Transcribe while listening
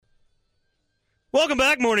Welcome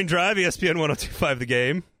back, Morning Drive, ESPN 102.5 The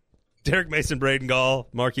Game. Derek Mason, Braden Gall,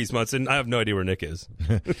 Marquise Munson. I have no idea where Nick is.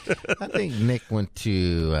 I think Nick went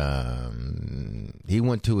to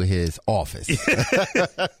his office.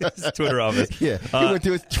 His Twitter office. Yeah, he went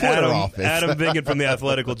to his Twitter office. Adam Bingen from The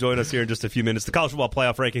Athletic will join us here in just a few minutes. The college football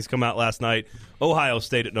playoff rankings come out last night. Ohio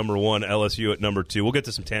State at number 1, LSU at number 2. We'll get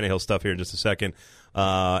to some Tannehill stuff here in just a second.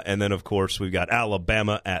 And then, of course, we've got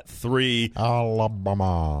Alabama at 3.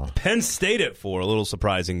 Alabama. Penn State at 4. A little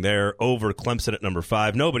surprising there. Over Clemson at number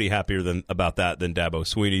 5. Nobody happier about that than Dabo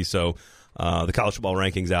Swinney. So the college football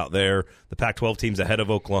rankings out there. The Pac-12 teams ahead of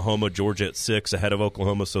Oklahoma. Georgia at 6 ahead of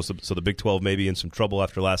Oklahoma. So the Big 12 may be in some trouble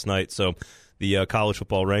after last night. So the college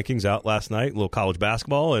football rankings out last night. A little college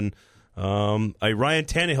basketball. And a Ryan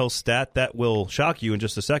Tannehill stat that will shock you in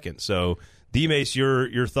just a second. So, D-Mace,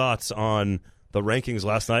 your thoughts on the rankings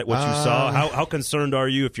last night, what you saw. How concerned are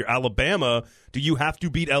you if you're Alabama? Do you have to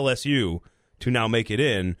beat LSU to now make it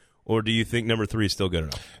in, or do you think number 3 is still good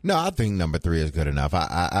enough? No, I think number 3 is good enough.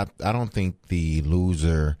 I don't think the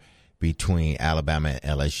loser between Alabama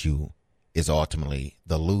and LSU is ultimately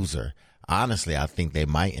the loser. Honestly, I think they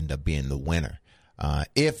might end up being the winner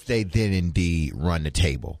if they did indeed run the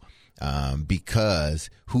table. Because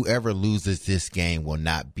whoever loses this game will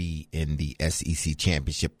not be in the SEC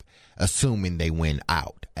championship, assuming they win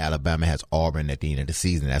out. Alabama has Auburn at the end of the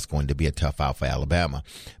season. That's going to be a tough out for Alabama.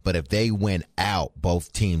 But if they win out,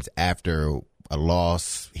 both teams after a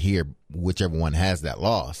loss here, whichever one has that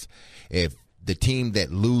loss, if the team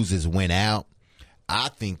that loses win out, I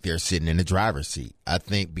think they're sitting in the driver's seat. I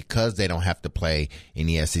think because they don't have to play in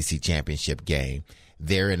the SEC championship game,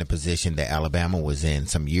 they're in a position that Alabama was in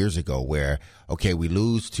some years ago where, okay, we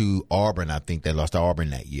lose to Auburn. I think they lost to Auburn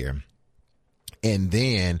that year. And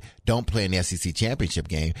then don't play in the SEC championship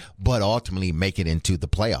game, but ultimately make it into the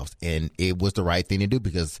playoffs. And it was the right thing to do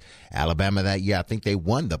because Alabama that year, I think they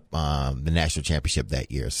won the national championship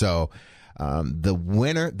that year. So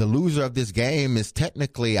the loser of this game is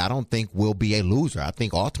technically, I don't think will be a loser. I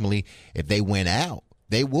think ultimately if they win out,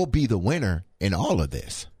 they will be the winner in all of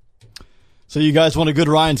this. So you guys want a good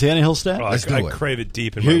Ryan Tannehill stat? Oh, Let's do I it. crave it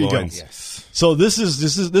deep in Here my you loins. go. Yes. So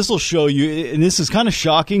this will show you, and this is kind of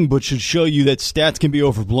shocking, but should show you that stats can be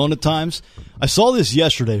overblown at times. I saw this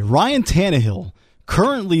yesterday. Ryan Tannehill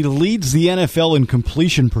currently leads the NFL in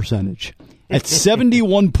completion percentage at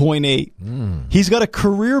 71.8. He's got a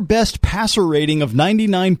career best passer rating of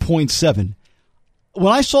 99.7.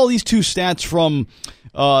 When I saw these two stats from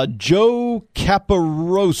Joe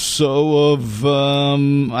Caparoso of,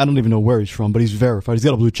 I don't even know where he's from, but he's verified. He's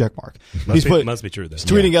got a blue check mark. Must be true, then. He's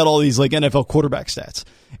tweeting out all these like NFL quarterback stats.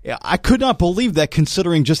 I could not believe that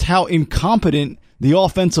considering just how incompetent the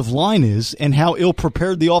offensive line is and how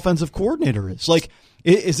ill-prepared the offensive coordinator is. Like,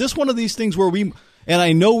 is this one of these things where we... And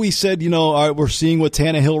I know we said, all right, we're seeing what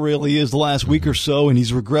Tannehill really is the last week or so, and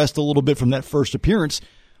he's regressed a little bit from that first appearance.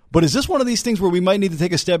 But is this one of these things where we might need to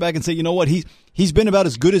take a step back and say, you know what, he's been about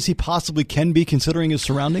as good as he possibly can be considering his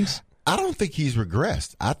surroundings? I don't think he's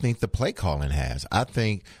regressed. I think the play calling has. I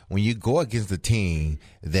think when you go against a team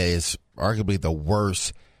that is arguably the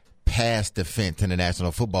worst pass defense in the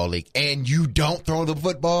National Football League and you don't throw the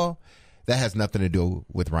football, that has nothing to do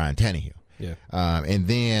with Ryan Tannehill. Yeah. And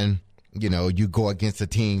then, you go against a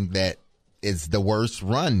team that is the worst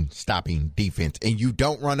run-stopping defense, and you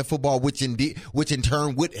don't run the football, which in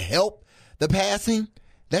turn would help the passing.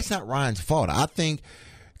 That's not Ryan's fault. I think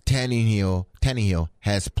Tannehill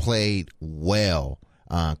has played well,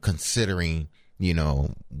 considering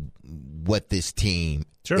what this team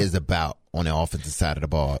is about on the offensive side of the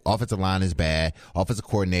ball. Offensive line is bad. Offensive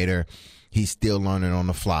coordinator, he's still learning on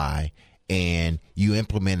the fly, and you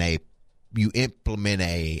implement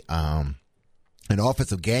an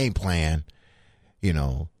offensive game plan,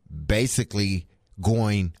 basically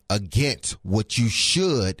going against what you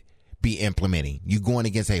should be implementing. You're going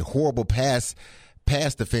against a horrible pass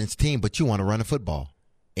defense team, but you want to run a football.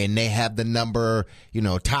 And they have the number,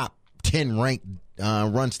 top 10 ranked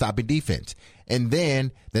run stopping defense. And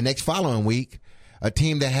then the next following week, a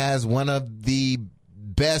team that has one of the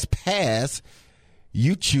best pass,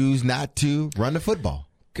 you choose not to run the football.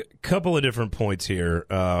 Couple of different points here.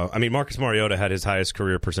 Marcus Mariota had his highest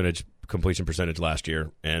career completion percentage last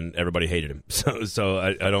year, and everybody hated him. So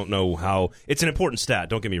I don't know how. It's an important stat.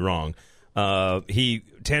 Don't get me wrong.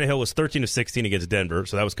 Tannehill was 13-16 against Denver,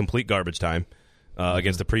 so that was complete garbage time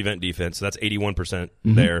against the prevent defense. So that's 81%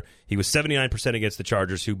 there. He was 79% against the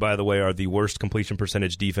Chargers, who, by the way, are the worst completion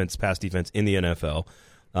percentage pass defense in the NFL.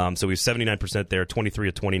 So he was 79% there,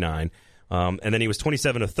 23-29. And then he was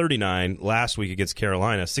 27-39 last week against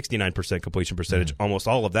Carolina, 69% completion percentage, almost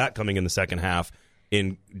all of that coming in the second half.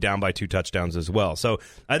 in down by 2 touchdowns as well. So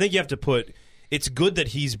I think you have to put – it's good that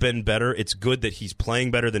he's been better. It's good that he's playing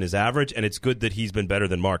better than his average, and it's good that he's been better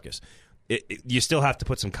than Marcus. You still have to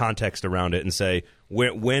put some context around it and say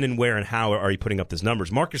when and where and how are you putting up these numbers.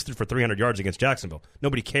 Marcus threw for 300 yards against Jacksonville.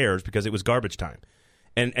 Nobody cares because it was garbage time.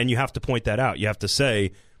 And you have to point that out. You have to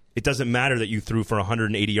say it doesn't matter that you threw for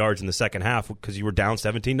 180 yards in the second half because you were down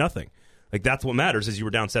 17-0. Like, that's what matters is you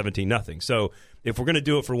were down 17-0. So if we're going to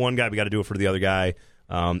do it for one guy, we got to do it for the other guy.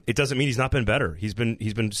 It doesn't mean he's not been better. He's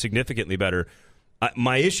been significantly better.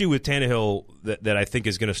 My issue with Tannehill that I think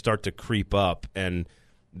is going to start to creep up, and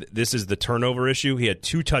this is the turnover issue. He had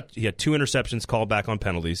two interceptions called back on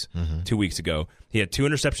penalties 2 weeks ago. He had 2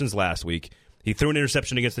 interceptions last week. He threw an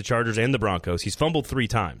interception against the Chargers and the Broncos. He's fumbled 3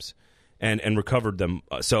 times and recovered them.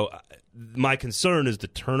 So my concern is the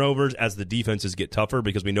turnovers as the defenses get tougher,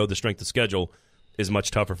 because we know the strength of schedule is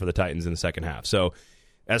much tougher for the Titans in the second half. So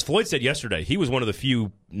as Floyd said yesterday, he was one of the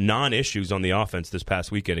few non-issues on the offense this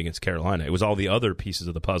past weekend against Carolina. It was all the other pieces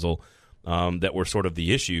of the puzzle that were sort of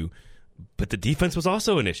the issue. But the defense was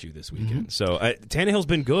also an issue this weekend. So Tannehill's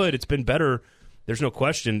been good. It's been better. There's no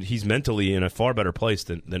question he's mentally in a far better place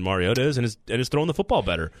than Mariota is, and is throwing the football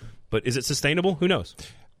better. But is it sustainable? Who knows?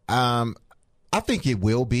 I think it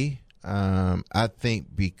will be. I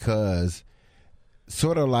think because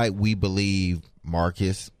sort of like we believe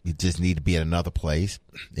Marcus, he just need to be at another place,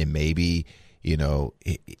 and maybe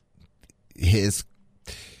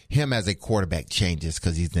him as a quarterback changes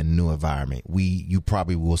because he's in a new environment. You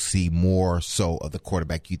probably will see more so of the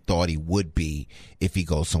quarterback you thought he would be if he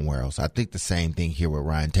goes somewhere else. I think the same thing here with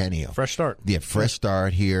Ryan Tannehill. Fresh start. Yeah, fresh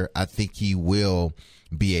start here. I think he will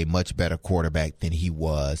be a much better quarterback than he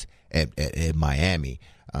was at Miami.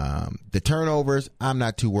 The turnovers, I'm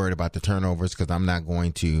not too worried about the turnovers because I'm not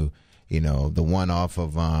going to, the one off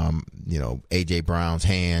of, A.J. Brown's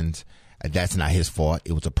hands. That's not his fault.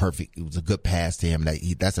 It was a good pass to him.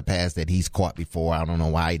 That's a pass that he's caught before. I don't know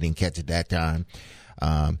why he didn't catch it that time.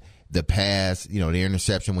 The pass, the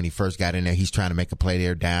interception when he first got in there, he's trying to make a play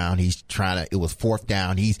there down. It was 4th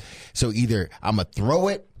down. So either I'm going to throw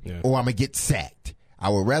it or I'm going to get sacked. I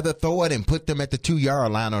would rather throw it and put them at the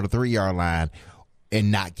 2-yard line or the 3-yard line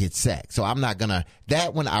and not get sacked. So I'm not going to,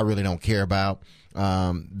 that one I really don't care about.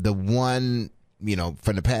 The one,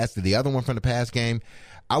 from the past, the other one from the past game,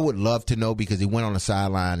 I would love to know because he went on the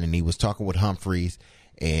sideline and he was talking with Humphreys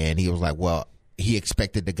and he was like, well, he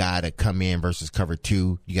expected the guy to come in versus cover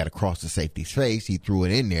 2. You got to cross the safety's face. He threw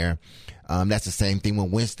it in there. That's the same thing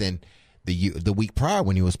with Winston the week prior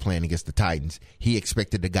when he was playing against the Titans. He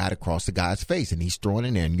expected the guy to cross the guy's face and he's throwing it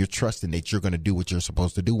in there and you're trusting that you're going to do what you're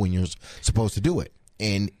supposed to do when you're supposed to do it.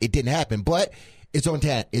 And it didn't happen, but it's on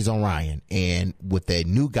Ryan. And with a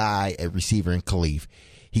new guy at receiver in Khalif,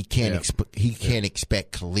 he can't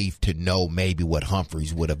expect Khalif to know maybe what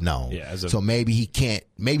Humphreys would have known. So maybe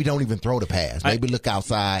maybe don't even throw the pass. Maybe look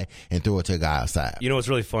outside and throw it to a guy outside. You know what's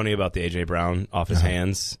really funny about the A.J. Brown off his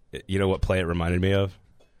hands? You know what play it reminded me of?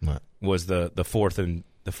 What? Was the 4th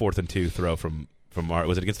and 2 throw from Mark.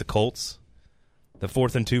 Was it against the Colts? The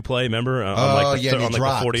 4th and 2 play, remember? On the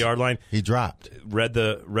 40-yard line. He dropped. Read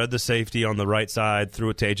the safety on the right side, threw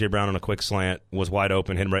it to A.J. Brown on a quick slant, was wide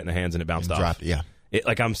open, hit him right in the hands, and it bounced off. Dropped, yeah.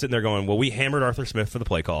 I'm sitting there going, well, we hammered Arthur Smith for the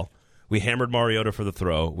play call. We hammered Mariota for the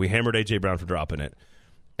throw. We hammered A.J. Brown for dropping it.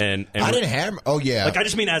 And I didn't hammer. Oh, yeah. I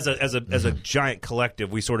just mean as a giant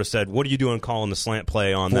collective, we sort of said, what are you doing calling the slant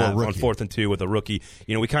play on 4th and 2 with a rookie?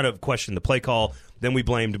 We kind of questioned the play call. Then we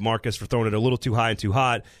blamed Marcus for throwing it a little too high and too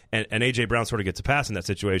hot, and A.J. Brown sort of gets a pass in that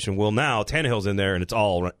situation. Well, now Tannehill's in there, and it's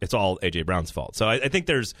all A.J. Brown's fault. So I think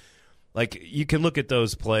there's, you can look at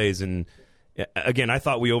those plays, and again, I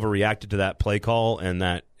thought we overreacted to that play call and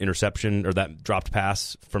that interception or that dropped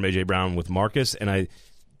pass from A.J. Brown with Marcus, and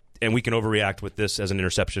we can overreact with this as an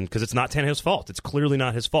interception because it's not Tannehill's fault. It's clearly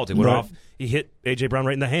not his fault. It went off. He hit A.J. Brown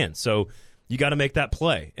right in the hand. So you got to make that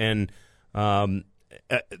play. And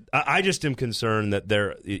I just am concerned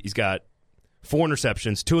that he's got 4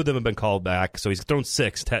 interceptions. 2 of them have been called back. So he's thrown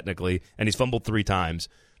 6 technically, and he's fumbled 3 times.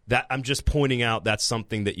 That I'm just pointing out that's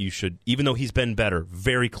something that you should, even though he's been better,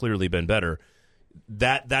 very clearly been better,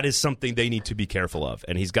 that is something they need to be careful of.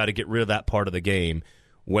 And he's got to get rid of that part of the game,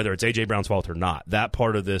 whether it's A.J. Brown's fault or not. That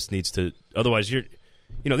part of this needs to – otherwise,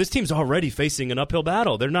 this team's already facing an uphill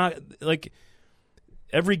battle. They're not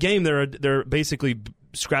 – every game they're basically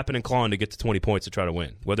scrapping and clawing to get to 20 points to try to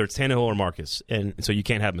win, whether it's Tannehill or Marcus. And so you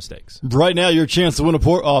can't have mistakes. Right now, your chance to win a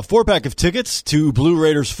 4-pack of tickets to Blue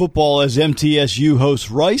Raiders football as MTSU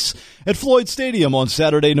hosts Rice at Floyd Stadium on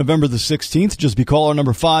Saturday, November the 16th. Just be caller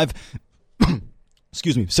number 5.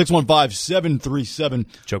 Excuse me,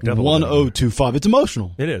 615-737-1025. It's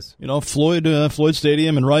emotional. It is. Floyd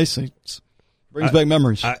Stadium and Rice. It brings back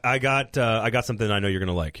memories. I got something I know you're going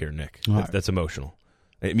to like here, Nick. That's emotional.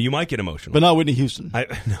 You might get emotional, but not Whitney Houston.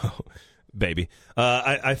 No, baby.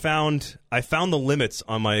 I found the limits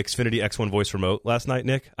on my Xfinity X1 voice remote last night,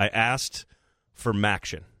 Nick. I asked for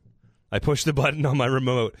Maction. I pushed the button on my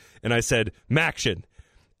remote and I said Maction,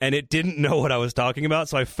 and it didn't know what I was talking about.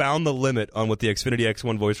 So I found the limit on what the Xfinity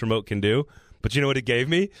X1 voice remote can do. But you know what it gave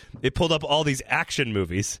me? It pulled up all these action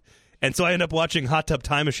movies. And so I ended up watching Hot Tub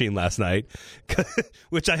Time Machine last night,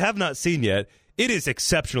 which I have not seen yet. It is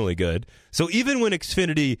exceptionally good. So even when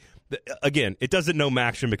Xfinity, again, it doesn't know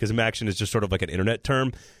Maction because Maction is just sort of like an internet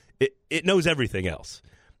term. It knows everything else.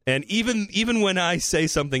 And even when I say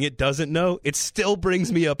something it doesn't know, it still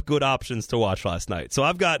brings me up good options to watch last night. So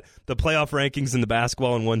I've got the playoff rankings in the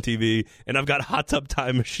basketball on one TV, and I've got Hot Tub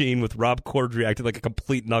Time Machine with Rob Corddry acting like a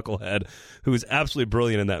complete knucklehead, who is absolutely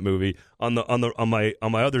brilliant in that movie on my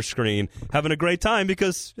other screen, having a great time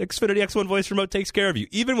because Xfinity X1 voice remote takes care of you.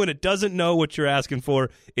 Even when it doesn't know what you're asking for,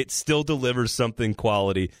 it still delivers something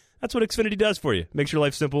quality. That's what Xfinity does for you. Makes your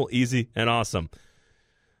life simple, easy, and awesome.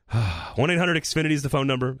 1-800-XFINITY is the phone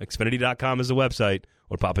number. Xfinity.com is the website.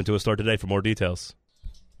 Or pop into a store today for more details.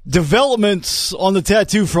 Developments on the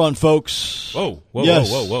tattoo front, folks. Whoa.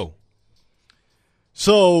 Yes.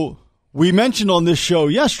 So we mentioned on this show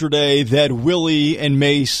yesterday that Willie and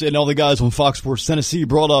Mace and all the guys on Fox Sports Tennessee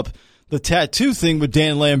brought up the tattoo thing with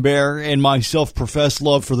Dan Lambert and my self-professed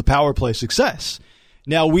love for the power play success.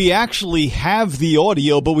 Now, we actually have the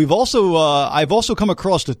audio, but we've also I've also come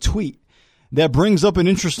across a tweet that brings up an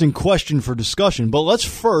interesting question for discussion. But let's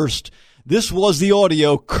first, this was the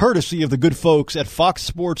audio courtesy of the good folks at Fox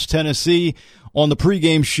Sports Tennessee on the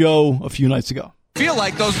pregame show a few nights ago. I feel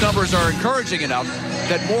like those numbers are encouraging enough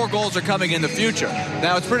that more goals are coming in the future.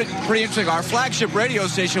 Now, it's pretty interesting. Our flagship radio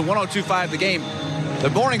station, 102.5 The Game, the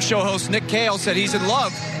morning show host Nick Kale said he's in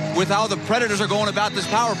love with how the Predators are going about this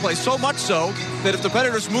power play, so much so that if the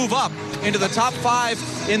Predators move up into the top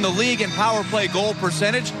 5 in the league in power play goal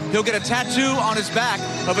percentage, he'll get a tattoo on his back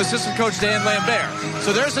of assistant coach Dan Lambert.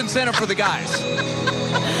 So there's incentive for the guys.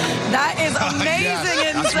 That is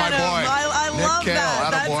amazing incentive. I love Kale,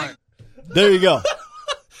 that. There you go.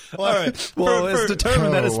 All right. Well, it's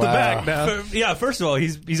determined that it's the back now. First of all,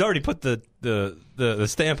 he's already put the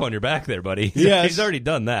stamp on your back there, buddy. Yes. He's already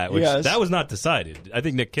done that, which that was not decided. I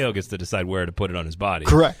think Nick Kale gets to decide where to put it on his body.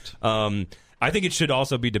 Correct. I think it should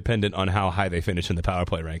also be dependent on how high they finish in the power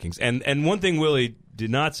play rankings. And one thing Willie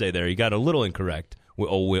did not say there, he got a little incorrect.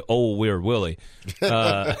 Weird Willie.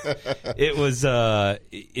 It was.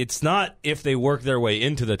 It's not if they work their way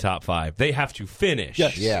into the top 5. They have to finish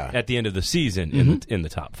at the end of the season in the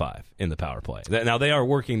top 5 in the power play. Now they are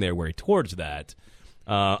working their way towards that.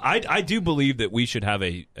 I do believe that we should have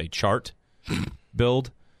a chart build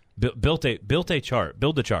a chart.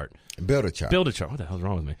 What the hell's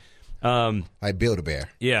wrong with me? I Build-A-Bear.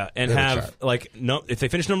 Yeah, and have if they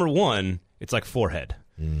finish number 1, it's like forehead.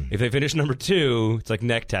 If they finish number 2, it's like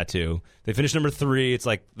neck tattoo. If they finish number 3, it's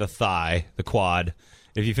like the thigh, the quad.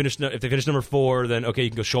 If they finish number 4, then okay,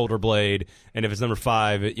 you can go shoulder blade. And if it's number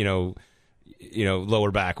 5,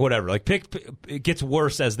 lower back, whatever. Like it gets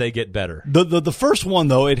worse as they get better. The first one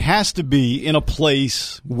though, it has to be in a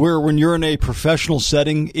place where when you're in a professional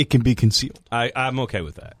setting, it can be concealed. I'm okay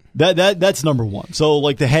with that. That's number 1. So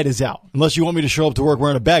like the head is out, unless you want me to show up to work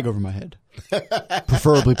wearing a bag over my head.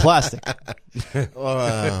 Preferably plastic.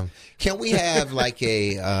 Can we have like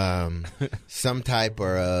a some type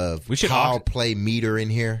of power play meter in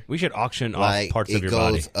here? We should auction off parts of your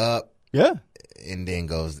body. It goes up, and then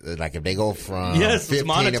goes like if they go from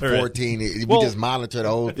 15 to 14, we just monitor the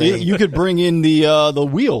whole thing. You could bring in the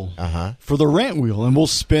wheel for the rant wheel, and we'll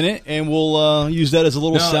spin it, and we'll use that as a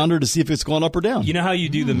little sounder to see if it's going up or down. You know how you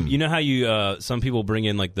do them? You know how you some people bring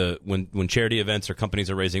in like when charity events or companies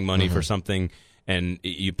are raising money for something, and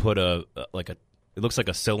you put it looks like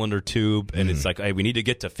a cylinder tube, and it's like, hey, we need to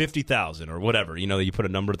get to 50,000 or whatever. You put a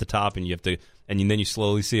number at the top, and you have to, and then you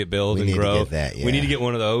slowly see it build and grow. We need to get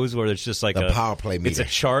one of those where it's just like a power play meter. It's a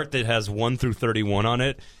chart that has 1 through 31 on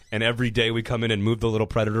it, and every day we come in and move the little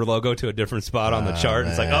Predator logo to a different spot on the chart.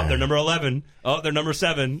 It's like, they're number 11. Oh, they're number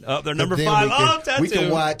 7. Oh, they're number 5. Tattoo.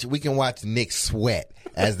 We can watch Nick sweat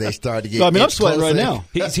as they start to get. No, I mean, I'm sweating right now.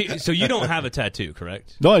 So you don't have a tattoo,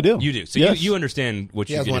 correct? No, I do. You do. So yes. you understand what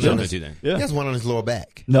you He has get one yourself on his, into then. Yeah. He has one on his lower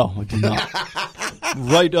back. No, I do not.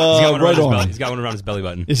 Right, He's got one right around his on. belly. He's got one around his belly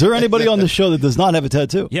button. Is there anybody on the show that does not have a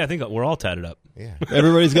tattoo? Yeah, I think we're all tatted up. Yeah.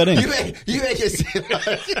 Everybody's got ink. You make it seem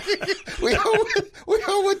we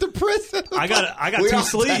all went to prison. I got We two all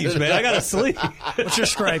sleeves, tatted man. up. I got a sleeve. What's your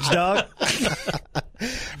stripes, dog?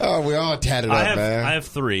 Oh, we all tatted up, man. I have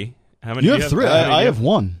 3. How many? You do have 3. I have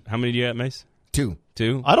 1. How many do you have, Mace? 2.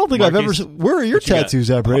 2. I don't think I've ever. Marquise? Where are your What you got? tattoos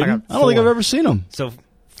at, Braden? I I got don't think 4. I've ever seen them. So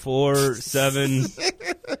 4, 7.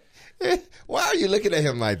 Why are you looking at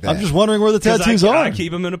him like that? I'm just wondering where the 'Cause tattoos are. I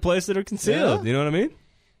keep them in a place that are concealed. Yeah. You know what I mean?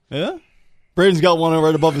 Yeah. Braden's got one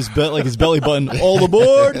right above his his belly button. All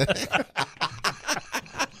aboard.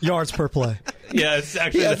 Yards per play. Yeah, it's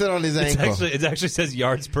actually He has it on his ankle. It actually says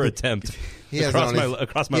yards per attempt. He has across it on his,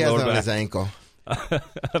 across my he has lower it on back. his ankle.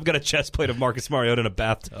 I've got a chest plate of Marcus Mariota in a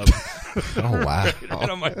bathtub Oh wow! right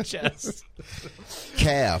on my chest.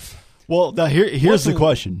 Calf. Well, now here's the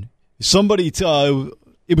question. Somebody,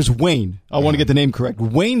 it was Wayne. I want to get the name correct.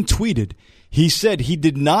 Wayne tweeted. He said he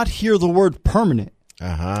did not hear the word permanent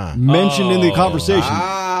mentioned in the conversation.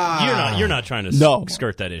 You're not trying to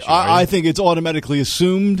skirt that issue. I think it's automatically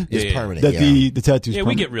assumed It's permanent. that yeah. the tattoo's yeah, permanent.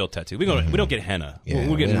 we get real tattoo. We don't get henna. Yeah,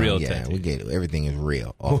 We're getting we real don't- yeah, tattoo. we get everything is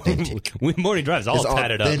real, authentic. Morning Drive is all It's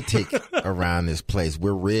tatted up. authentic around this place.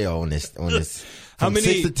 We're real on this. How From many-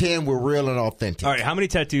 6 to 10, we're real and authentic. All right, how many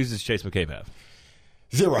tattoos does Chase McCabe have?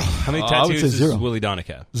 0. How many I would tattoos say does 0. Willie Donick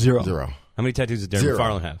have? 0. 0. How many tattoos does Darren 0.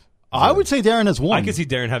 McFarland have? I would say Darren has 1. I could see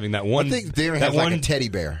Darren having that one. I think Darren that has one, like a teddy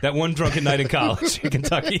bear. That one drunken night in college in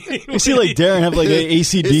Kentucky. You see, like Darren have like an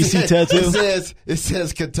AC/DC tattoo. It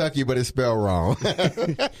says Kentucky, but it's spelled wrong.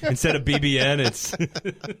 Instead of BBN, it's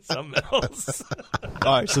something else.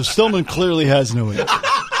 All right, so Stillman clearly has no ink.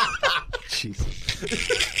 Jesus.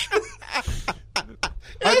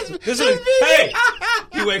 Hey!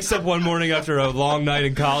 He wakes up one morning after a long night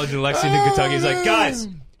in college in Lexington, Kentucky. He's like, guys,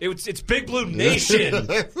 it's Big Blue Nation.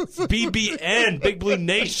 It's BBN, Big Blue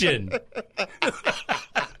Nation.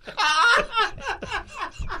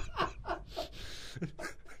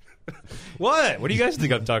 What? What do you guys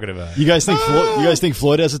think I'm talking about? You guys think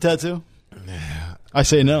Floyd has a tattoo? I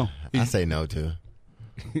say no. I say no to.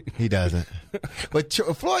 He doesn't. But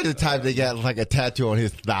Floyd is the type that got like a tattoo on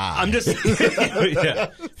his thigh. I'm just, yeah.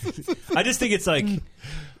 I just think it's like,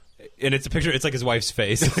 and it's a picture. It's like his wife's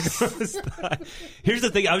face. Here's the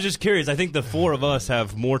thing. I was just curious. I think the 4 of us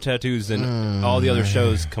have more tattoos than all the other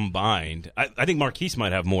shows combined. I think Marquise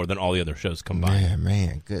might have more than all the other shows combined.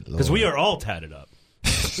 Man, good lord. Because we are all tatted up.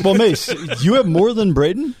 Well, Mace, you have more than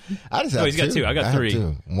Braden? I just No, have he's got 2. I got have 3.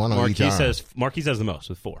 2. One on each arm. Marquise has the most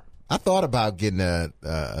with 4. I thought about getting a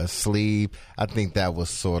sleeve. I think that was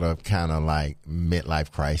sort of kind of like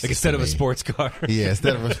midlife crisis. Like instead to of a me. sports car. Yeah,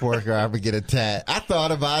 instead of a sports car, I would get a tat. I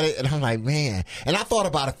thought about it, and I'm like, man. And I thought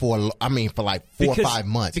about it for like 4 or 5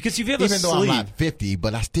 months. Because if you have a even though I'm sleeve, not 50,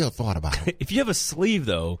 but I still thought about it. if you have a sleeve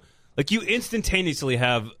though, like you instantaneously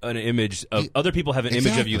have an image of other people have an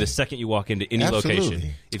image of you the second you walk into any Absolutely.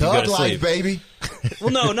 location. If Thug you've got a life, sleeve, baby.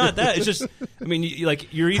 Well, no, not that. It's just, I mean,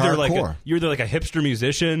 you're either Hardcore. you're either like a hipster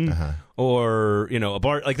musician or a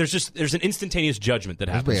bar. Like there's an instantaneous judgment that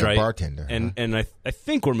happens, being a right? bartender, and I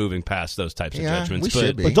think we're moving past those types of Yeah, judgments. we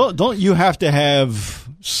should be. But don't you have to have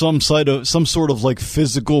some sort of like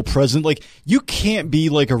physical presence? Like you can't be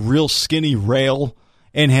like a real skinny rail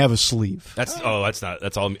and have a sleeve. That's all.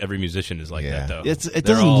 Every musician is like Yeah. that though. It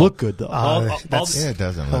doesn't look good though. Yeah, it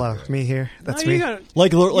doesn't look Hello, good. me here. That's No, me. you gotta-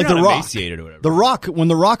 like you're The not Rock. emaciated or whatever. The Rock, when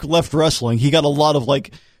The Rock left wrestling, he got a lot of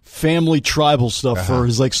like family tribal stuff for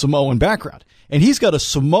his like Samoan background. And he's got a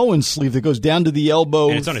Samoan sleeve that goes down to the elbow,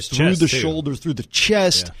 And it's on his through chest, the too. shoulder, through the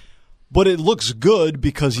chest. Yeah. But it looks good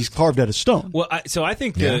because he's carved out of stone. Well, I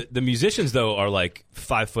think the musicians though are like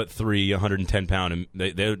 5'3", 110 pound, and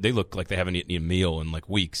they look like they haven't eaten a meal in like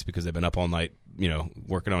weeks because they've been up all night,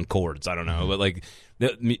 working on chords. I don't know, but like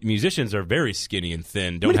the musicians are very skinny and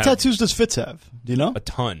thin. How many tattoos does Fitz have? Do you know? A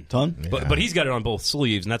ton. Ton? But he's got it on both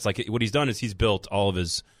sleeves, and that's like what he's done is he's built all of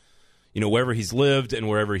his, wherever he's lived and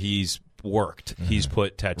wherever he's worked, he's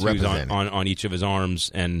put tattoos Represented. on each of his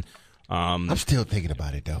arms and. I'm still thinking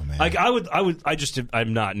about it though, man. Like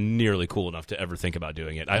I'm not nearly cool enough to ever think about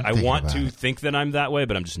doing it. I thinking want about to it. think that I'm that way,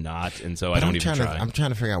 but I'm just not, and so I But don't I'm even trying try. I'm trying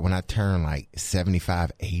to figure out when I turn like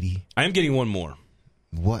 75, 80, I am getting one more.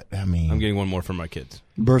 what I mean. I'm getting one more for my kids.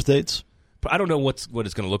 Birth dates? But I don't know what it's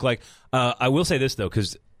going to look like. I will say this though,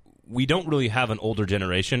 because we don't really have an older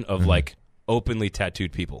generation of like openly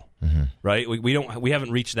tattooed people, right? We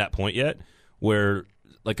haven't reached that point yet where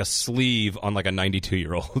like a sleeve on like a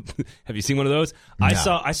 92-year-old. Have you seen one of those? No.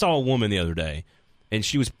 I saw a woman the other day, and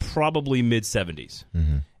she was probably mid-70s,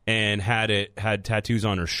 and had tattoos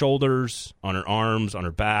on her shoulders, on her arms, on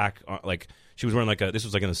her back. Like she was wearing this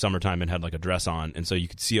was like in the summertime and had like a dress on, and so you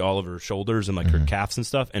could see all of her shoulders and like her calves and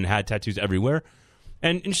stuff, and had tattoos everywhere.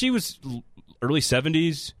 And she was early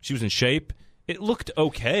 70s. She was in shape. It looked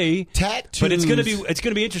okay, tattoos, but it's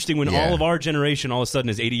gonna be interesting when all of our generation all of a sudden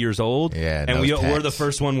is 80 years old, and we're the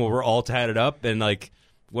first one where we're all tatted up, and like,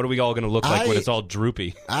 what are we all gonna look like when it's all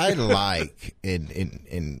droopy? I like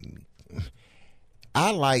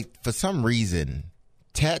I like for some reason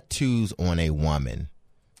tattoos on a woman.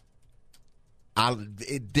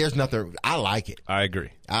 There's nothing. I like it. I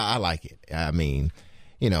agree. I like it. I mean,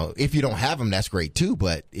 if you don't have them, that's great too.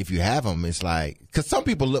 But if you have them, it's like because some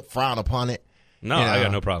people frown upon it. No, I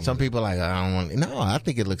got no problem. Some people are like, I don't want. No, I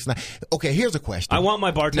think it looks nice. Okay, here's a question. I want my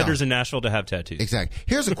bartenders in Nashville to have tattoos. Exactly.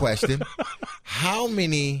 Here's a question: how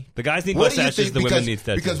many? The guys need mustaches. The women need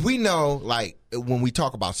tattoos. Because we know, like when we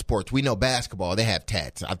talk about sports, we know basketball. They have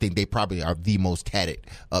tats. I think they probably are the most tatted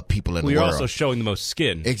people in the world. We're also showing the most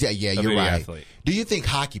skin. Exactly. Yeah, you're right. Athlete. Do you think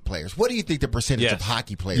hockey players? What do you think the percentage of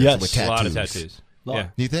hockey players with tattoos? A lot of tattoos. Yeah.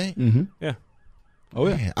 You think? Mm-hmm. Yeah. Oh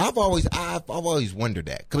yeah. Man, I've always wondered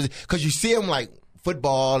that because you see them like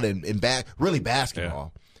football and really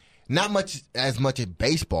basketball, not as much as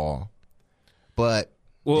baseball, but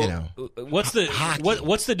what's the hockey.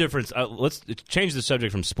 What's the difference? Let's change the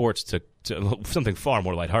subject from sports to something far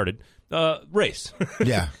more lighthearted. Race,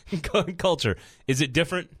 culture. Is it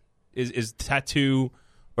different? Is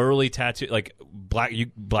early tattoo like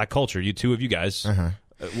black culture? You two of you guys.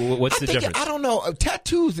 What's the difference? I don't know.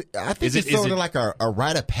 Tattoos. I think it's sort of like a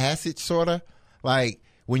rite of passage, sort of like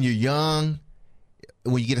when you're young.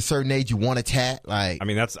 When you get a certain age, you want a tat. Like, I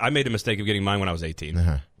mean, I made a mistake of getting mine when I was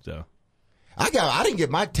 18. So, I didn't get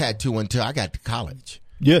my tattoo until I got to college.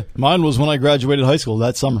 Yeah, mine was when I graduated high school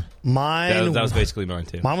that summer. That was basically mine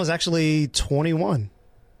too. Mine was actually 21.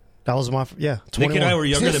 That was my 21. Nick and I were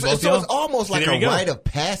younger than both. So it's almost like a rite of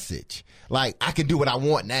passage. Like I can do what I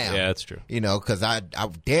want now. Yeah, that's true. Because I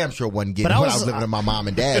damn sure wasn't getting when I was living in my mom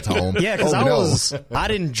and dad's home. Yeah, because I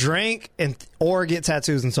didn't drink or get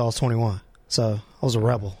tattoos until I was 21. So I was a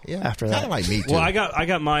rebel after that. Kind of like me too. Well, I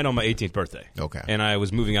got mine on my 18th birthday. Okay. And I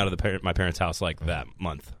was moving out of my parents' house like that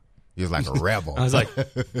month. You was like a rebel. I was like,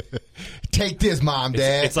 take this, Mom,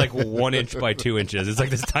 Dad. It's like 1 inch by 2 inches. It's like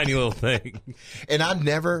this tiny little thing. And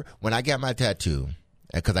when I got my tattoo,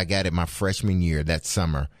 because I got it my freshman year that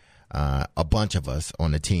summer, a bunch of us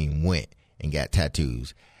on the team went and got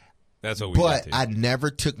tattoos. That's what we did. But I never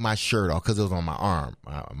took my shirt off because it was on my arm,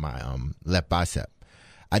 my left bicep.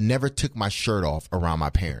 I never took my shirt off around my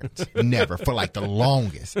parents. Never, for like the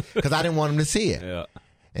longest. Because I didn't want them to see it. Yeah.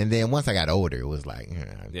 And then once I got older, it was like,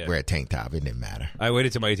 wear a tank top. It didn't matter. I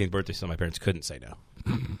waited till my 18th birthday so my parents couldn't say no.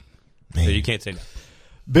 So you can't say no.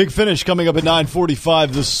 Big Finish coming up at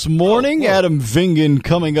 9:45 this morning. Adam Vingan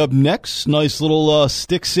coming up next. Nice little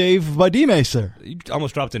stick save by D-Mace there. You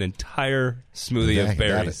almost dropped an entire smoothie of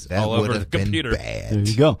berries all over the computer. Bad. There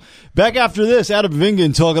you go. Back after this, Adam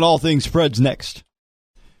Vingan talking all things Preds next.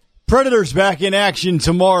 Predators back in action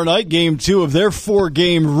tomorrow night, game 2 of their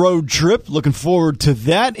 4-game road trip. Looking forward to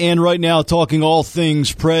that. And right now, talking all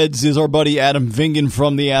things Preds is our buddy Adam Vingan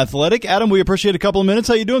from The Athletic. Adam, we appreciate a couple of minutes.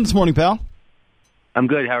 How you doing this morning, pal? I'm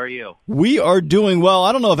good. How are you? We are doing well.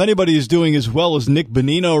 I don't know if anybody is doing as well as Nick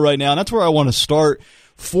Bonino right now, and that's where I want to start.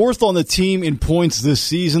 4th on the team in points this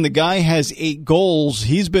season. The guy has 8 goals.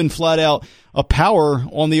 He's been flat out a power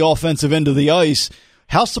on the offensive end of the ice.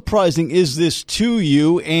 How surprising is this to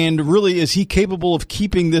you, and really is he capable of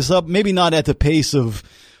keeping this up? Maybe not at the pace of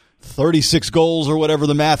 36 goals or whatever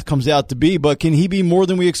the math comes out to be, but can he be more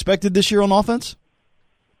than we expected this year on offense?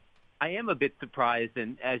 I am a bit surprised,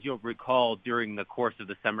 and as you'll recall, during the course of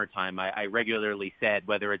the summertime, I regularly said,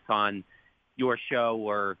 whether it's on your show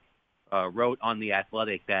or wrote on The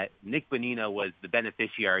Athletic, that Nick Bonino was the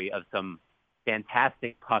beneficiary of some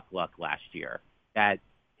fantastic puck luck last year. That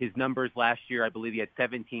his numbers last year, I believe he had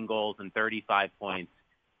 17 goals and 35 points,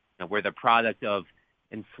 were the product of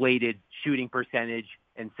inflated shooting percentage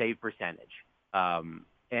and save percentage.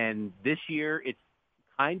 And this year, it's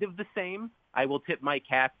kind of the same. I will tip my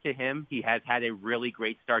cap to him. He has had a really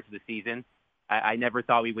great start to the season. I never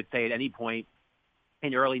thought we would say at any point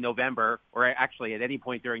in early November, or actually at any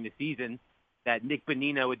point during the season, that Nick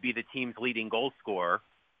Bonino would be the team's leading goal scorer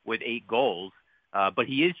with 8 goals. But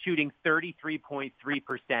he is shooting 33.3%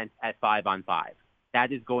 at 5-on-5.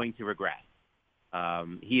 That is going to regress.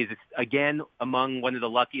 He is, again, among one of the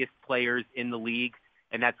luckiest players in the league,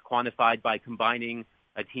 and that's quantified by combining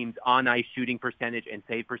a team's on-ice shooting percentage and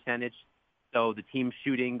save percentage. So the team's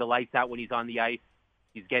shooting the lights out when he's on the ice.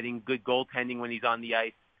 He's getting good goaltending when he's on the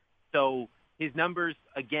ice. So his numbers,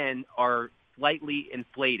 again, are slightly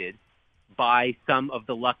inflated by some of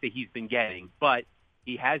the luck that he's been getting. But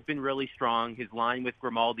he has been really strong. His line with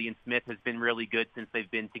Grimaldi and Smith has been really good since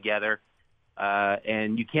they've been together.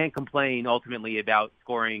 And you can't complain ultimately about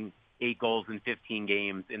scoring 8 goals in 15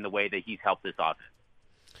 games in the way that he's helped this offense.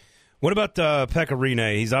 What about Pekka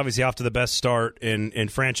Rinne? He's obviously off to the best start in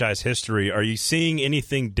franchise history. Are you seeing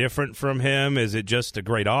anything different from him? Is it just a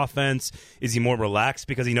great offense? Is he more relaxed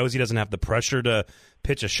because he knows he doesn't have the pressure to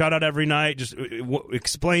pitch a shutout every night? Just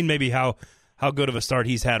explain maybe how good of a start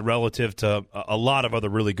he's had relative to a lot of other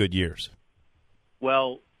really good years.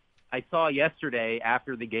 Well, I saw yesterday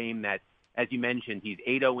after the game that, as you mentioned, he's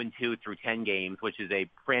 8-0-2 through 10 games, which is a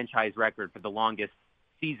franchise record for the longest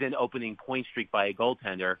season opening point streak by a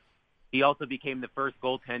goaltender. He also became the first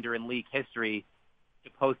goaltender in league history to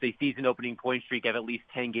post a season opening point streak of at least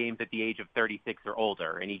 10 games at the age of 36 or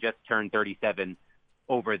older, and he just turned 37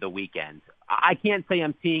 over the weekend. I can't say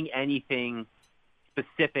I'm seeing anything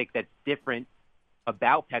specific that's different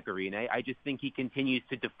about Pekka Rinne. I just think he continues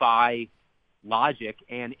to defy logic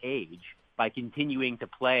and age by continuing to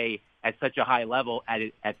play at such a high level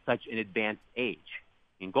at such an advanced age.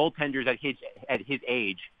 And goaltenders at his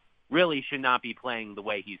age really should not be playing the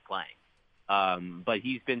way he's playing. But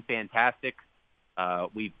he's been fantastic.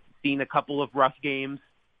 We've seen a couple of rough games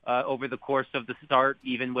over the course of the start,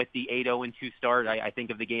 even with the 8-0-2 start. I think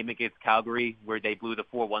of the game against Calgary where they blew the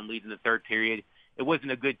 4-1 lead in the third period. It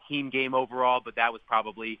wasn't a good team game overall, but that was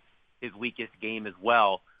probably his weakest game as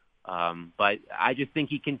well. But I just think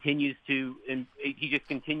he continues to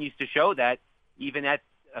show that even at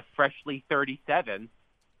a freshly 37,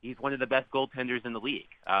 he's one of the best goaltenders in the league.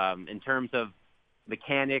 In terms of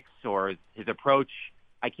mechanics or his approach,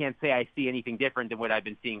 I can't say I see anything different than what I've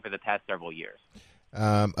been seeing for the past several years.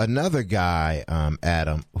 Another guy,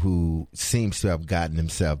 Adam, who seems to have gotten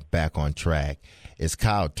himself back on track is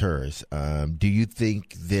Kyle Turris. Do you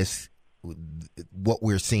think what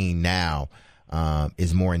we're seeing now,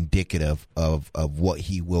 is more indicative of what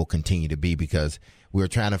he will continue to be? Because we're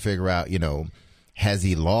trying to figure out, has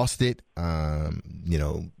he lost it?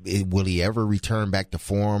 Will he ever return back to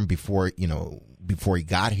form before he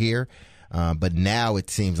got here? But now it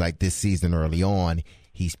seems like this season early on,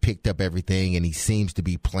 he's picked up everything and he seems to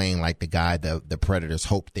be playing like the guy the Predators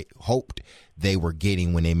hoped they were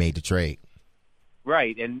getting when they made the trade.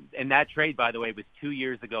 Right. And that trade, by the way, was 2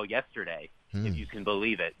 years ago yesterday, if you can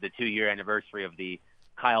believe it, the 2-year anniversary of the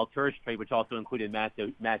Kyle Turris trade, which also included Matt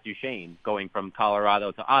Duchene going from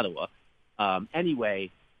Colorado to Ottawa.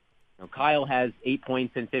 Anyway, Kyle has 8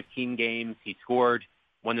 points in 15 games. He scored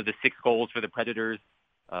one of the 6 goals for the Predators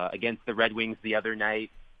against the Red Wings the other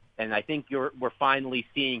night. And I think we're finally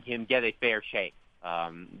seeing him get a fair shake.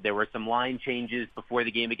 There were some line changes before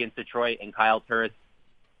the game against Detroit, and Kyle Turris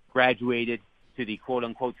graduated to the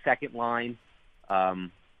quote-unquote second line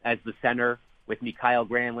as the center, with Mikael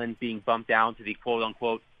Granlund being bumped down to the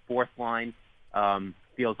quote-unquote fourth line.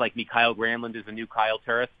 Feels like Mikael Granlund is the new Kyle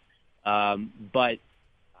Turris. But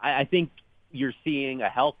I think you're seeing a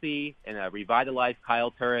healthy and a revitalized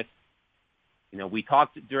Kyle Turris. We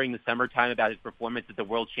talked during the summertime about his performance at the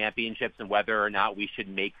World Championships and whether or not we should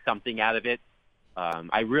make something out of it.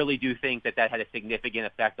 I really do think that had a significant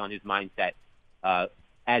effect on his mindset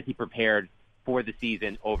as he prepared for the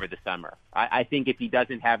season over the summer. I think if he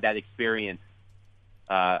doesn't have that experience,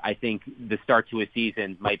 I think the start to a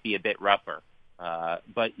season might be a bit rougher.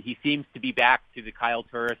 But he seems to be back to the Kyle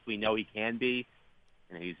Turris we know he can be.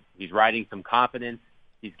 He's riding some confidence.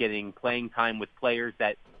 He's getting playing time with players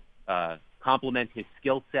that complement his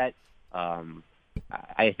skill set.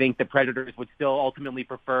 I think the Predators would still ultimately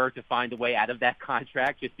prefer to find a way out of that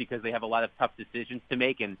contract just because they have a lot of tough decisions to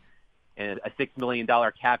make, and a $6 million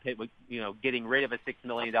cap hit would, getting rid of a $6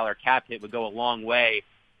 million cap hit would go a long way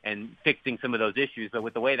in fixing some of those issues. But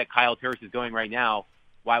with the way that Kyle Turris is going right now,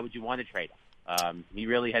 why would you want to trade him? He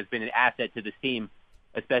really has been an asset to this team,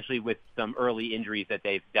 especially with some early injuries that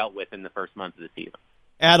they've dealt with in the first month of the season.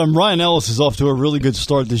 Adam, Ryan Ellis is off to a really good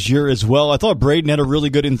start this year as well. I thought Braden had a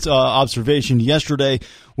really good observation yesterday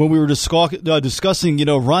when we were discussing,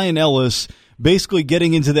 Ryan Ellis basically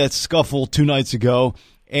getting into that scuffle 2 nights ago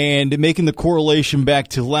and making the correlation back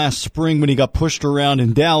to last spring when he got pushed around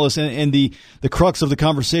in Dallas. And the crux of the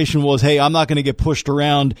conversation was, hey, I'm not going to get pushed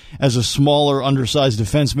around as a smaller, undersized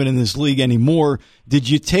defenseman in this league anymore. Did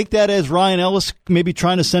you take that as Ryan Ellis maybe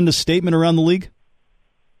trying to send a statement around the league?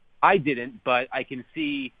 I didn't, but I can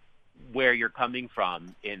see where you're coming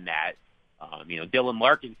from in that. Dylan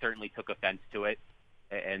Larkin certainly took offense to it.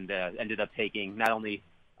 and ended up taking not only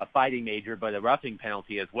a fighting major but a roughing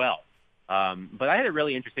penalty as well. But I had a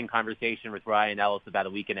really interesting conversation with Ryan Ellis about a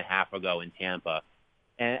week and a half ago in Tampa.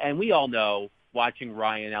 And we all know, watching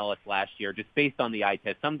Ryan Ellis last year, just based on the eye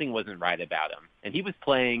test, something wasn't right about him. And he was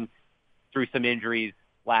playing through some injuries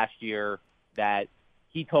last year that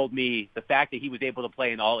he told me the fact that he was able to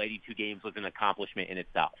play in all 82 games was an accomplishment in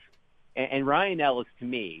itself. And Ryan Ellis, to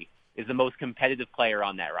me, is the most competitive player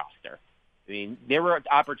on that roster. I mean, there were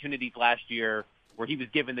opportunities last year where he was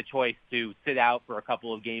given the choice to sit out for a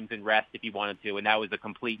couple of games and rest if he wanted to, and that was a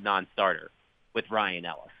complete non-starter with Ryan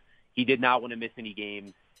Ellis. He did not want to miss any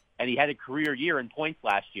games, and he had a career year in points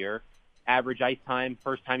last year, average ice time,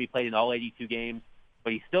 first time he played in all 82 games,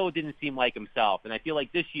 but he still didn't seem like himself. And I feel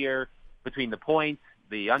like this year, between the points,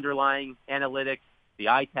 the underlying analytics, the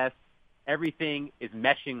eye test, everything is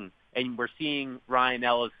meshing, and we're seeing Ryan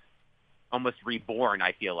Ellis almost reborn,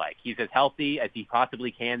 I feel like. He's as healthy as he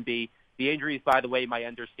possibly can be. The injuries, by the way, my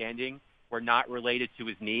understanding, were not related to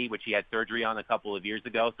his knee, which he had surgery on a couple of years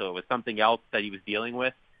ago, so it was something else that he was dealing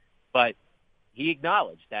with. But he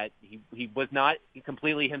acknowledged that he was not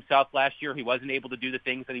completely himself last year. He wasn't able to do the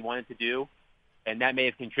things that he wanted to do, and that may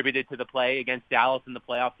have contributed to the play against Dallas in the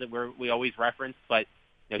playoffs that we always reference. But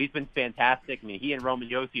he's been fantastic. I mean, he and Roman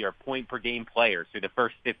Josi are point-per-game players through the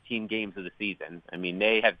first 15 games of the season. I mean,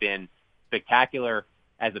 they have been spectacular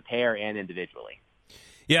as a pair and individually.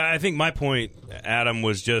 Yeah, I think my point, Adam,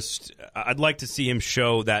 was just I'd like to see him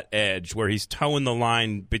show that edge where he's towing the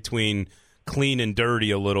line between clean and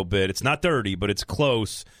dirty a little bit. It's not dirty, but it's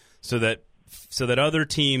close, so that other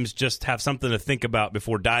teams just have something to think about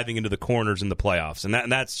before diving into the corners in the playoffs. And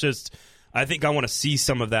that's just, I think I want to see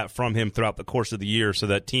some of that from him throughout the course of the year, so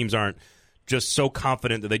that teams aren't just so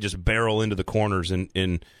confident that they just barrel into the corners in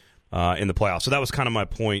the playoffs. So that was kind of my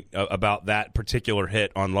point about that particular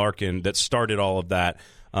hit on Larkin that started all of that.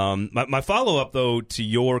 My follow-up, though, to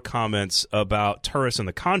your comments about Turris and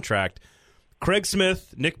the contract, Craig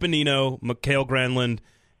Smith, Nick Bonino, Mikael Granlund,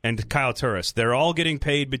 and Kyle Turris, they're all getting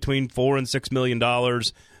paid between $4 and $6 million.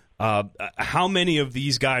 How many of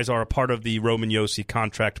these guys are a part of the Roman Josi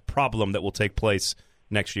contract problem that will take place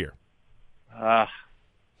next year? I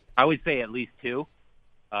would say at least two.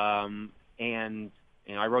 And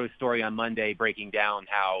I wrote a story on Monday breaking down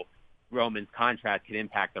how Roman's contract could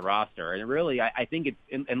impact the roster. And really, I think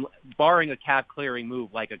it's, and barring a cap-clearing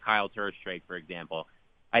move like a Kyle Turris trade, for example,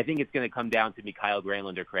 I think it's going to come down to Mikael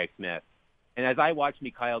Granlund or Craig Smith. And as I watch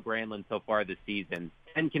Mikael Granlund so far this season,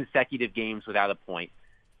 10 consecutive games without a point,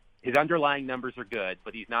 his underlying numbers are good,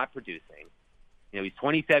 but he's not producing. He's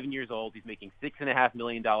 27 years old. He's making $6.5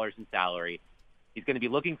 million in salary. He's going to be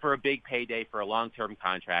looking for a big payday for a long-term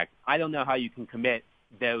contract. I don't know how you can commit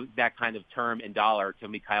that kind of term and dollar to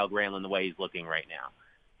Mikael Granlund the way he's looking right now.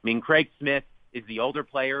 I mean, Craig Smith is the older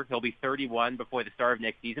player. He'll be 31 before the start of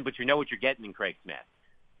next season, but you know what you're getting in Craig Smith.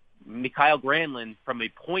 Mikael Granlund, from a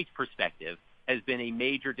point perspective, has been a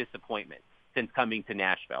major disappointment since coming to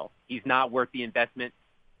Nashville. He's not worth the investment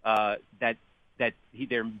that's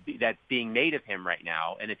being made of him right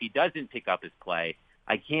now. And if he doesn't pick up his play,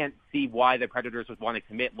 I can't see why the Predators would want to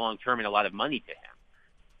commit long-term and a lot of money to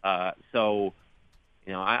him.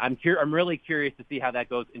 I'm really curious to see how that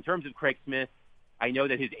goes. In terms of Craig Smith, I know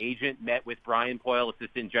that his agent met with Brian Poyle,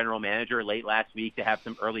 assistant general manager, late last week to have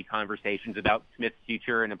some early conversations about Smith's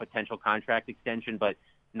future and a potential contract extension, but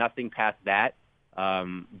nothing past that.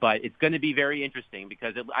 But it's going to be very interesting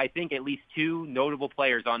because I think at least two notable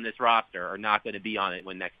players on this roster are not going to be on it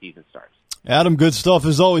when next season starts. Adam, good stuff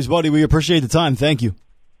as always, buddy. We appreciate the time. Thank you.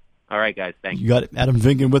 All right, guys. Thank you. You got it. Adam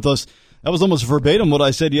Vingan with us. That was almost verbatim what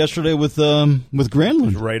I said yesterday with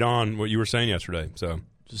Granlund. Right on what you were saying yesterday. So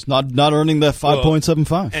just not earning that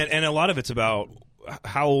 5.75. And a lot of it's about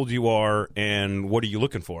how old you are and what are you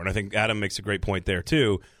looking for. And I think Adam makes a great point there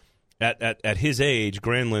too. At his age,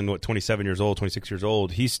 Granlund, 27 years old, 26 years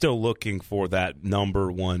old, he's still looking for that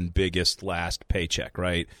number one biggest last paycheck,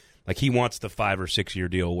 right? Like he wants the 5 or 6 year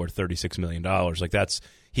deal worth $36 million. Like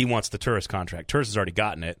he wants the Turris contract. Turris has already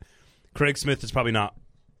gotten it. Craig Smith is probably not,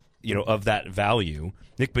 of that value.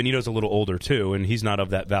 Nick Bonino's a little older too, and he's not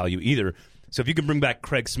of that value either. So if you can bring back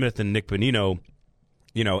Craig Smith and Nick Bonino,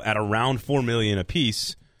 at around $4 million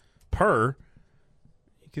apiece per,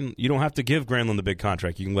 you don't have to give Granlund the big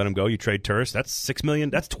contract. You can let him go. You trade Turris. That's $6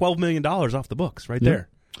 million. That's $12 million off the books right there.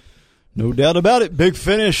 No doubt about it. Big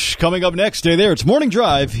finish coming up next. Stay there. It's Morning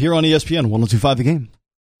Drive here on ESPN 102.5 The Game.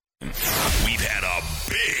 We've had a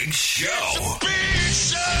big show.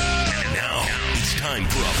 And now it's time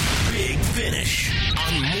for a big finish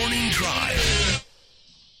on Morning Drive.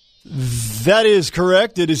 That is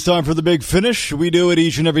correct. It is time for the big finish. We do it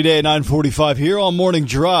each and every day at 9:45 here on Morning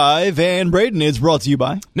Drive. And Braden, it's brought to you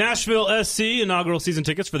by Nashville SC. Inaugural season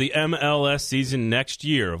tickets for the MLS season next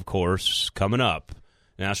year, of course, coming up.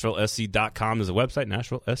 NashvilleSC.com is the website,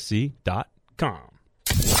 NashvilleSC.com.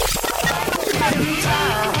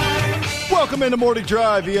 Welcome into Morning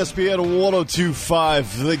Drive, ESPN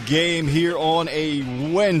 102.5, the game here on a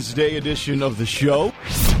Wednesday edition of the show.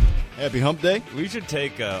 Happy Hump Day. We should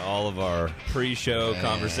take all of our pre-show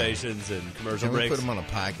conversations and commercial Can we breaks. put them on a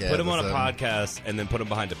podcast? Put them on a podcast and then put them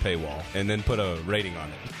behind a paywall and then put a rating on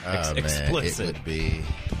it. Explicit.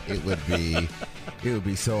 It would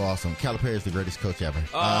be so awesome. Calipari is the greatest coach ever.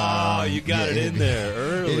 Oh, you got it in there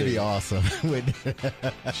early. It'd be awesome. Jesus.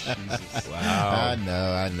 Wow.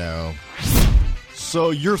 I know. So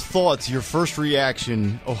your thoughts, your first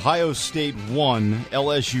reaction, Ohio State 1,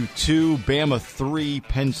 LSU 2, Bama 3,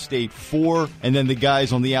 Penn State 4, and then the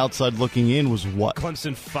guys on the outside looking in was what?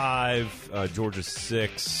 Clemson 5, Georgia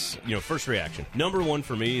 6. First reaction. Number one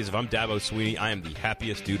for me is if I'm Dabo Swinney, I am the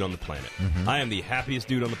happiest dude on the planet. Mm-hmm. I am the happiest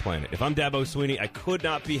dude on the planet. If I'm Dabo Swinney, I could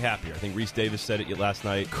not be happier. I think Reese Davis said it last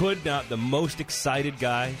night. The most excited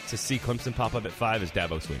guy to see Clemson pop up at 5 is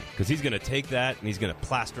Dabo Swinney. Because he's going to take that and he's going to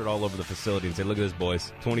plaster it all over the facility and say, look at this,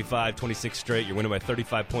 boys. 25, 26 straight. You're winning by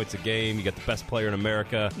 35 points a game. You got the best player in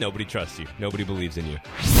America. Nobody trusts you. Nobody believes in you.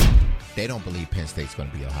 They don't believe Penn State's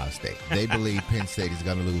going to be Ohio State. They believe Penn State is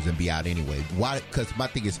going to lose and be out anyway. Why? Because my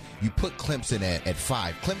thing is, you put Clemson at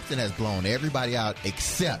 5. Clemson has blown everybody out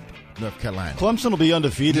except North Carolina. Clemson will be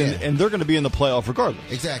undefeated, and they're going to be in the playoff regardless.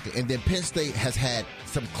 Exactly. And then Penn State has had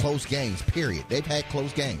some close games, period. They've had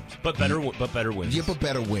close games. But better wins. Yeah, but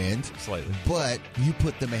better wins. Slightly. But you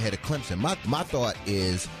put them ahead of Clemson. My thought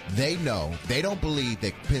is they don't believe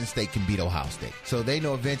that Penn State can beat Ohio State. So they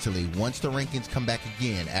know eventually, once the rankings come back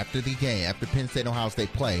again after the game, after Penn State and Ohio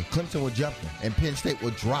State play, Clemson will jump them. And Penn State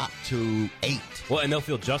will drop to 8. Well, and they'll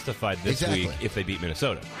feel justified this week if they beat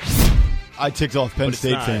Minnesota. I ticked off Penn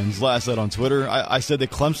State fans last night on Twitter. I said that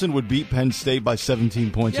Clemson would beat Penn State by 17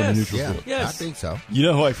 points on the neutral field. Yes, I think so. You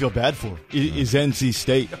know who I feel bad for is NC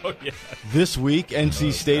State. Oh, yeah. This week,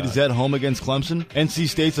 NC State is at home against Clemson. NC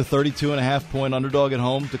State's a 32.5-point underdog at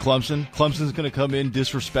home to Clemson. Clemson's going to come in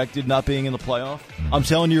disrespected, not being in the playoff. I'm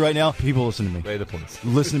telling you right now, people listen to me. Lay the points.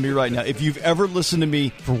 Listen to me right now. If you've ever listened to me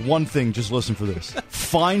for one thing, just listen for this.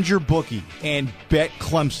 Find your bookie and bet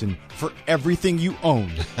Clemson for everything you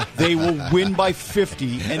own. They will win by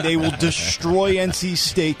 50, and they will destroy NC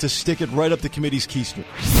State to stick it right up the committee's keister.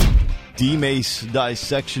 D-Mace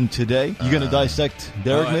dissection today. You going to dissect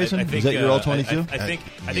Derek Mason? Is that your All-22? I think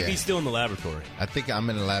he's still in the laboratory. I think I'm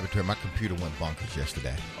in the laboratory. My computer went bonkers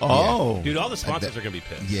yesterday. Oh. Yeah. Dude, all the sponsors are going to be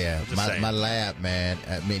pissed. Yeah. My lab, man.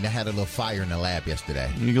 I mean, I had a little fire in the lab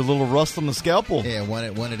yesterday. You get a little rust on the scalpel. Yeah, one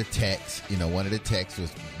of the techs,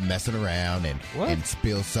 was messing around and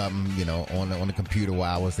spilled something, on the computer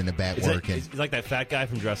while I was in the back working. He's like that fat guy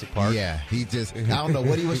from Jurassic Park. Yeah. He just, I don't know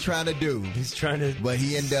what he was trying to do. He's trying to. But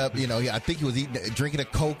he ended up, I think he was drinking a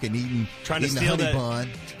Coke and eating a honey bun,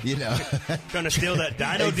 Trying to steal that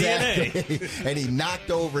dino DNA. And he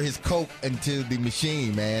knocked over his Coke into the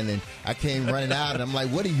machine, man. And I came running out, and I'm like,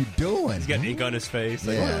 what are you doing? He's got ink on his face.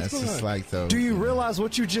 Yeah, it's just like so. Do you realize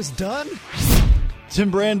what you just done?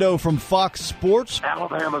 Tim Brando from Fox Sports.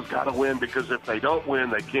 Alabama's got to win because if they don't win,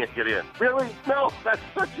 they can't get in. Really? No, that's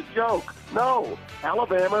such a joke. No,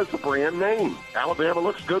 Alabama is a brand name. Alabama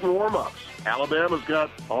looks good in warm-ups. Alabama's got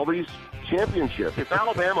all these championships. If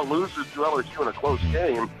Alabama loses to LSU in a close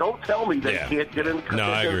game, don't tell me they can't get in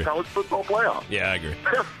the college football playoff. Yeah, I agree.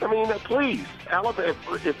 I mean, please, Alabama.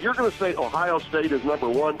 If you're going to say Ohio State is number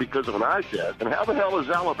one because of an eye test, then how the hell is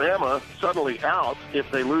Alabama suddenly out if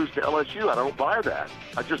they lose to LSU? I don't buy that.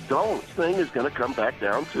 I just don't. This thing is going to come back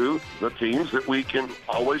down to the teams that we can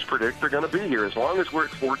always predict are going to be here. As long as we're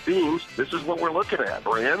at 4 teams, this is what we're looking at.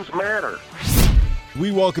 Brands matter. We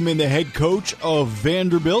welcome in the head coach of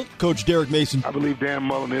Vanderbilt, Coach Derek Mason. I believe Dan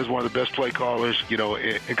Mullen is one of the best play callers,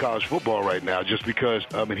 in college football right now, just because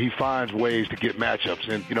he finds ways to get matchups.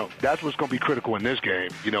 And, that's what's going to be critical in this game.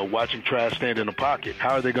 Watching Trask stand in the pocket.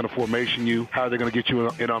 How are they going to formation you? How are they going to get you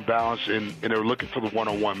in on balance? And they're looking for the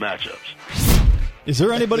one-on-one matchups. Is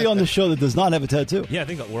there anybody on the show that does not have a tattoo? Yeah, I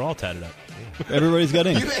think we're all tatted up. Everybody's got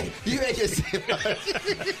ink. You make it seem like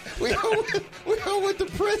we all went to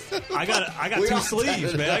prison. I got 2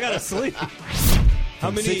 sleeves, man. I got a sleeve.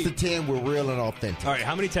 How many? 6 to 10, we're real and authentic. All right,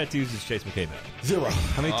 how many tattoos does Chase McCabe have? 0.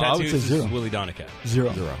 How many tattoos does Willie Donick have? 0.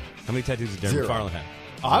 How many tattoos does Darren McFarland have?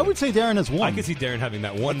 I would say Darren has one. I could see Darren having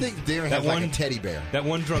that one. I think Darren has like a teddy bear. That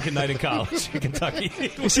one drunken night in college in Kentucky.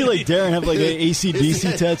 You see, like Darren have like an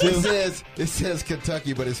AC/DC tattoo. It says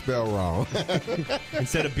Kentucky, but it's spelled wrong.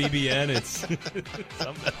 Instead of BBN, it's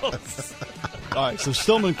something else. All right, so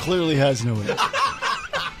Stillman clearly has no answer.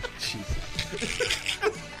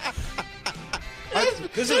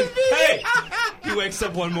 Hey! He wakes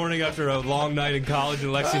up one morning after a long night in college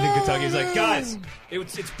in Lexington, Kentucky. He's like, guys,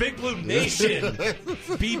 it's Big Blue Nation.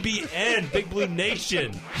 BBN, Big Blue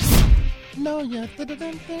Nation. No, yeah.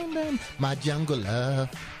 My jungle love.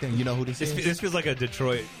 You know who this is? This feels like a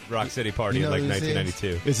Detroit Rock City party in like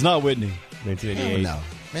 1992. It's not Whitney. 1988. No.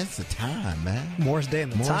 Man, it's the time, man. Morris Day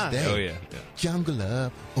and the time. Day. Oh, yeah. Jungle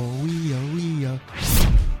love. Oh.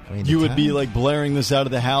 You would be like blaring this out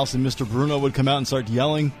of the house, and Mr. Bruno would come out and start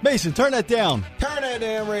yelling, Mason, turn that down. Turn that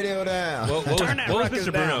damn radio down. What was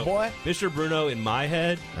Mr. Bruno? Boy. Mr. Bruno, in my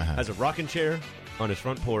head, has a rocking chair on his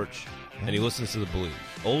front porch, and he listens to the blues.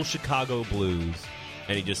 Old Chicago blues.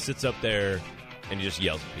 And he just sits up there, and he just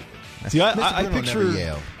yells at people. See,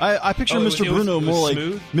 I picture Mr. Bruno more like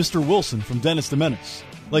smooth? Mr. Wilson from Dennis the Menace.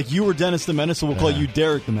 Like you were Dennis the Menace, so we'll call you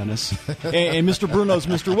Derek the Menace. and Mr. Bruno's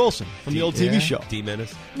Mr. Wilson from the old TV show.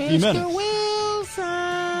 D-Menace. D-Menace. Wilson.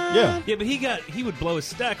 Yeah. Yeah, but he would blow his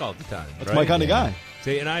stack all the time. That's my kind of guy.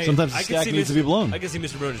 See, and sometimes the stack needs to be blown. I can see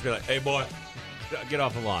Mr. Bruno just be like, hey, boy, get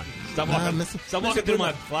off the lawn. Stop walking through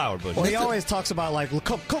my flower bush. Well, he always talks about, like,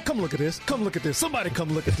 come look at this. Come look at this. Somebody come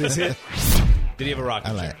look at this. Did he have a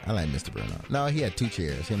rocking chair? I like Mr. Bruno. No, he had two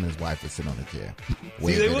chairs. Him and his wife would sit on the chair.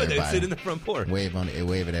 See, they would. They'd sit in the front porch. Wave at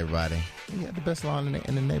everybody. He had the best lawn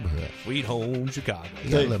in the neighborhood. Sweet home Chicago. You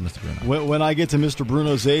gotta love Mr. Bruno. When I get to Mr.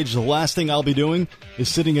 Bruno's age, the last thing I'll be doing is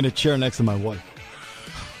sitting in a chair next to my wife.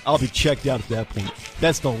 I'll be checked out at that point.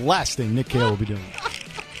 That's the last thing Nick Cale will be doing.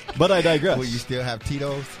 But I digress. Will you still have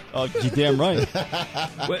Tito's? Oh, you're damn right.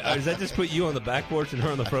 Wait, does that just put you on the back porch and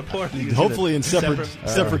her on the front porch? Hopefully in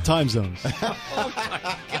separate time zones. Oh,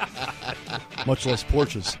 my God. Much less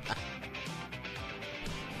porches.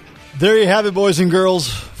 There you have it, boys and girls.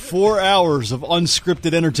 4 hours of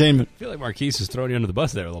unscripted entertainment. I feel like Marquise is throwing you under the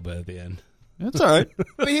bus there a little bit at the end. That's all right.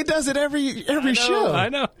 But he does it every show. I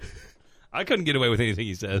know. I couldn't get away with anything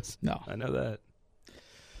he says. No. I know that.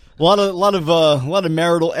 A lot of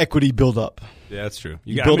marital equity build up. Yeah, that's true.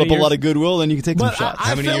 You build up a lot of goodwill, then you can take some shots.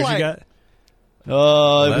 How many years you got?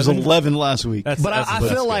 It was 11 last week. I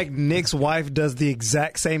feel like Nick's wife does the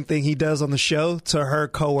exact same thing he does on the show to her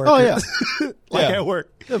coworker. Oh, yeah. At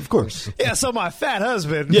work. Of course. Yeah, so my fat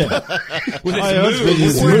husband. Yeah. With my husband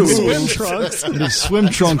is wearing swim trunks. In his swim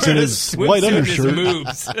trunks and his white undershirt.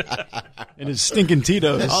 Moves. And his stinking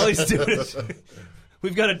Tito's. All he's doing is...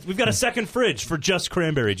 We've got a second fridge for just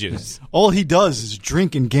cranberry juice. All he does is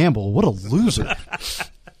drink and gamble. What a loser.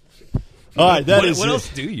 All right, what else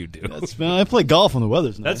do you do? I play golf when the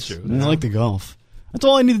weather's nice. That's true. I like the golf. That's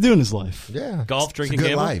all I need to do in this life. Yeah. Golf, drinking, good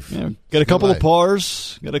gamble. Life. Yeah, got a couple of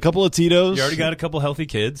pars, got a couple of Tito's. You already got a couple healthy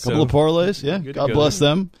kids. Couple of parlays, yeah. God bless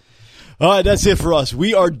them. All right, that's it for us.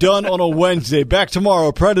 We are done on a Wednesday. Back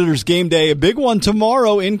tomorrow, Predators game day. A big one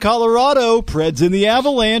tomorrow in Colorado. Preds in the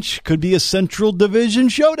Avalanche. Could be a Central Division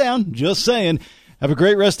showdown. Just saying. Have a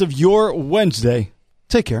great rest of your Wednesday.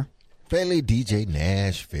 Take care. Philly DJ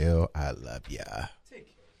Nashville, I love ya.